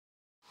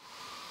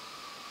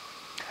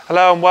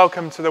Hello and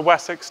welcome to the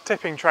Wessex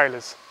Tipping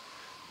trailers.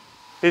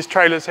 These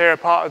trailers here are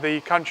part of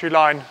the Country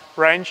Line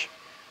range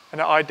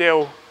and are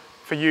ideal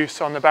for use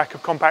on the back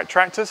of compact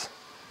tractors.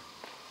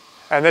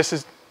 And this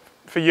is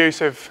for use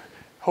of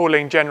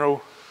hauling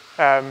general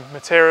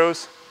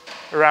materials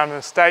around an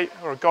estate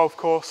or a golf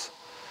course.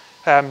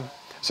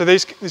 So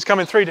these come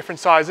in three different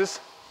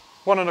sizes.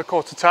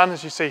 1¼ ton,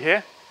 as you see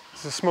here.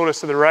 It's the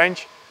smallest of the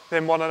range.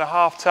 Then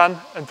 1½ ton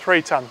and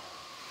 3 ton.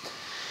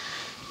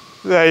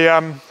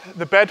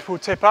 The bed will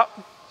tip up,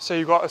 so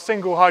you've got a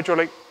single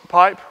hydraulic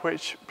pipe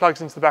which plugs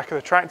into the back of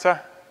the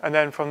tractor, and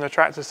then from the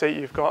tractor seat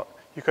you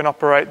can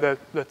operate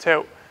the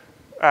tilt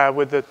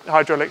with the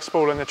hydraulic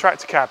spool in the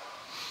tractor cab.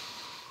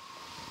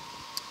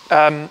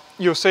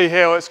 You'll see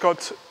here it's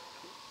got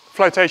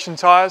flotation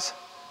tyres,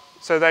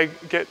 so they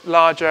get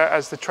larger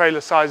as the trailer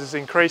sizes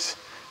increase,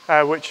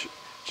 which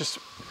just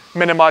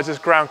minimises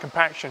ground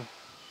compaction.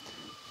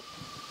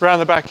 Around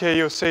the back here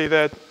you'll see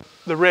the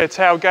rear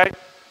tailgate,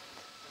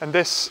 and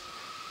this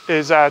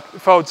is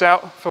folds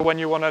out for when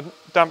you want to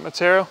dump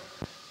material.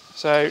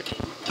 So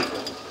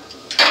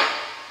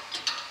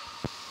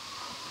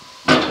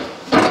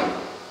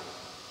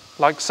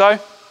like so.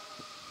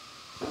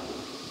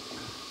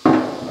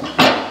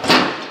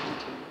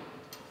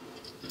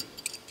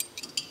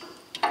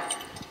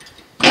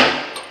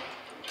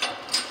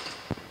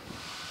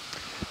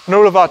 And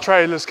all of our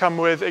trailers come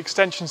with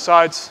extension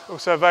sides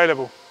also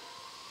available.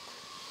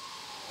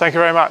 Thank you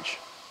very much.